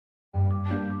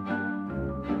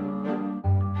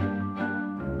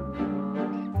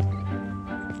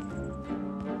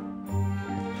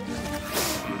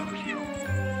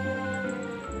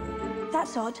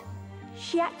That's odd.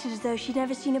 She acted as though she'd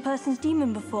never seen a person's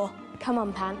demon before. Come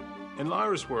on, Pan. In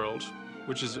Lyra's world,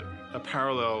 which is a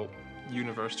parallel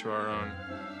universe to our own,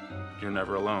 you're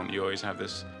never alone. You always have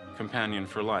this companion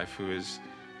for life who is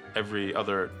every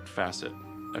other facet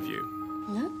of you.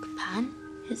 Look, Pan.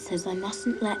 It says I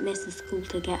mustn't let Mrs.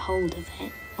 Coulter get hold of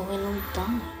it, or we'll all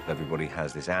die. Everybody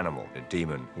has this animal, a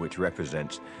demon, which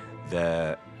represents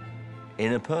their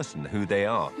inner person, who they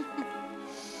are.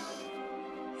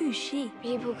 Who's she?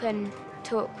 People can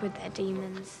talk with their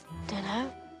demons.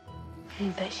 Dunno.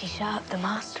 But she shut up the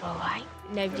master, all right.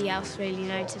 Nobody else really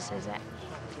notices it,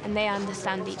 and they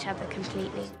understand each other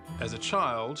completely. As a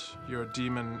child, your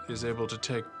demon is able to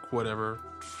take whatever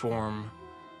form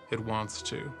it wants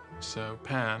to. So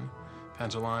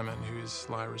Pantalaimon, who is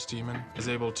Lyra's demon, is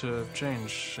able to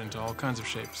change into all kinds of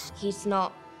shapes. He's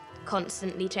not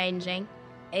constantly changing.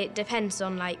 It depends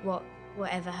on, like,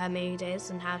 whatever her mood is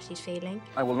and how she's feeling.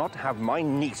 I will not have my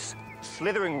niece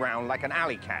slithering round like an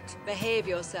alley cat. Behave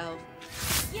yourself.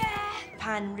 Yeah!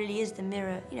 Pan really is the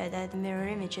mirror, you know, they're the mirror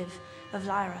image of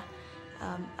Lyra.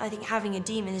 I think having a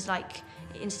demon is like,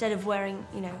 instead of wearing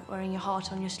your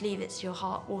heart on your sleeve, it's your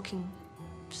heart walking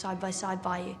side by side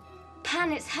by you.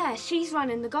 Pan, it's her. She's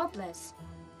running the Gobblers.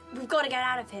 We've got to get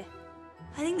out of here.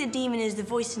 I think the demon is the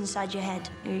voice inside your head,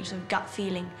 your sort of gut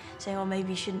feeling, saying, oh, maybe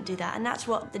you shouldn't do that. And that's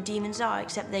what the demons are,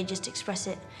 except they just express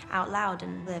it out loud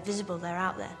and they're visible, they're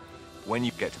out there. When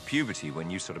you get to puberty, when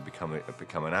you sort of become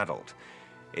an adult,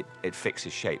 it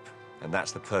fixes shape, and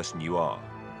that's the person you are.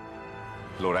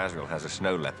 Lord Asriel has a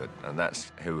snow leopard, and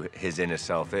that's who his inner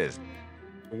self is.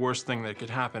 The worst thing that could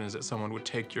happen is that someone would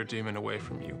take your demon away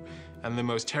from you. And the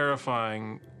most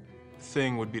terrifying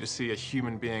thing would be to see a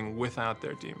human being without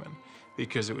their demon,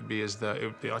 because it would be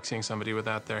like seeing somebody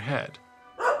without their head.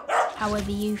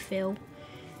 However you feel,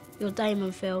 your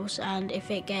daemon feels, and if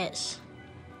it gets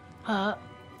hurt,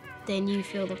 then you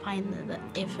feel the pain that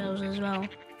it feels as well. Let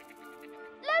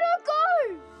her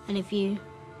go! And if you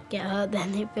get hurt,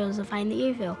 then it feels the pain that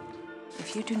you feel.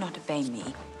 If you do not obey me,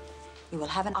 you will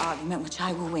have an argument which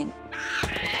I will win.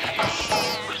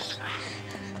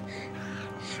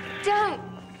 Don't!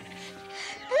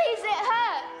 Please, it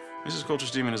hurts! Mrs.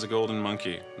 Coulter's demon is a golden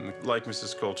monkey. And like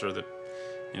Mrs. Coulter,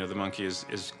 the monkey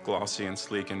is glossy and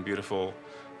sleek and beautiful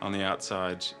on the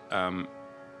outside,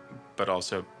 but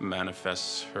also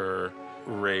manifests her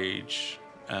rage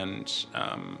and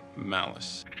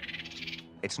malice.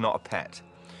 It's not a pet.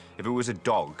 If it was a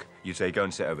dog, you'd say, go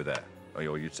and sit over there. Or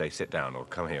you'd say, sit down, or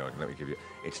come here, or let me give you...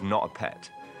 It's not a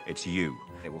pet. It's you.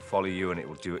 It will follow you, and it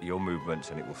will do your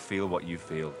movements, and it will feel what you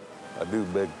feel. I do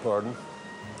beg pardon.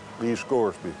 Lee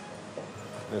Scoresby.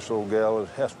 This old gal is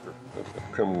Hester.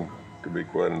 I've come to be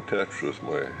quite in touch with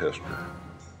my Hester.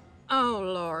 Oh,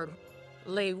 Lord.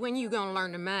 Lee, when you gonna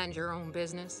learn to mind your own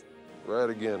business? Right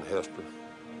again, Hester.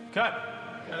 Cut!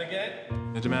 Cut again?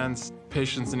 It demands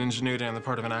patience and ingenuity on the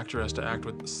part of an actor as to act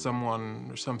with someone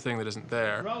or something that isn't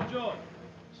there.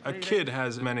 A kid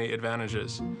has many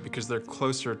advantages because they're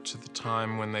closer to the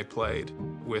time when they played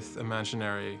with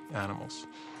imaginary animals.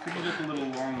 People look a little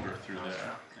longer through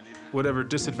there. Whatever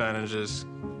disadvantages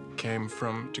came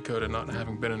from Dakota not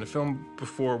having been in a film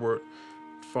before were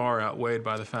far outweighed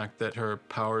by the fact that her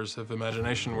powers of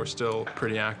imagination were still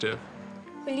pretty active.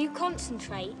 Will you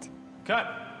concentrate?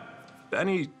 Cut!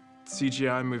 Any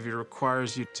CGI movie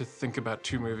requires you to think about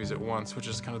two movies at once, which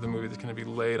is kind of the movie that's going to be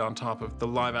laid on top of the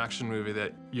live-action movie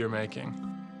that you're making.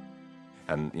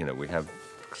 And, you know, we have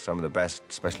some of the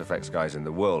best special effects guys in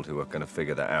the world who are going to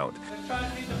figure that out. Let's try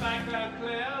to keep the background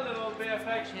clear, a little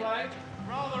VFX play.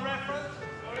 Roll the reference.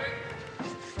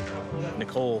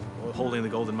 Nicole, holding the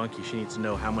golden monkey, she needs to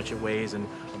know how much it weighs and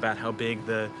about how big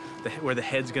where the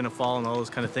head's going to fall and all those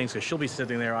kind of things. Because she'll be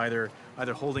sitting there either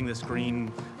holding this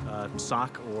green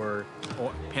sock or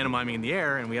pantomiming in the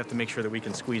air, and we have to make sure that we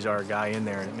can squeeze our guy in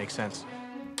there and it makes sense.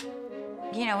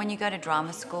 You know, when you go to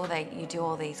drama school, you do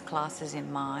all these classes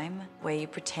in mime where you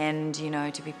pretend, you know,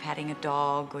 to be patting a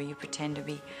dog, or you pretend to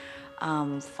be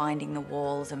finding the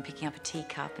walls and picking up a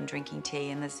teacup and drinking tea,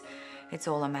 and it's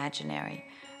all imaginary.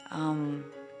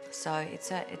 So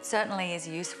it certainly is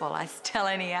useful. I tell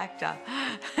any actor,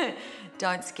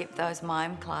 don't skip those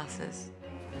mime classes.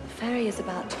 The ferry is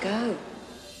about to go.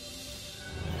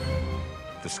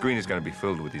 The screen is going to be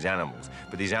filled with these animals,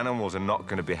 but these animals are not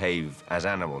going to behave as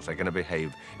animals. They're going to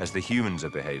behave as the humans are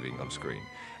behaving on screen.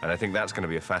 And I think that's going to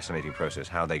be a fascinating process,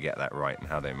 how they get that right and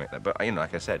how they make that. But, you know,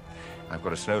 like I said, I've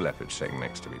got a snow leopard sitting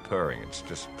next to me purring. It's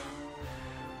just,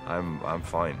 I'm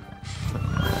fine.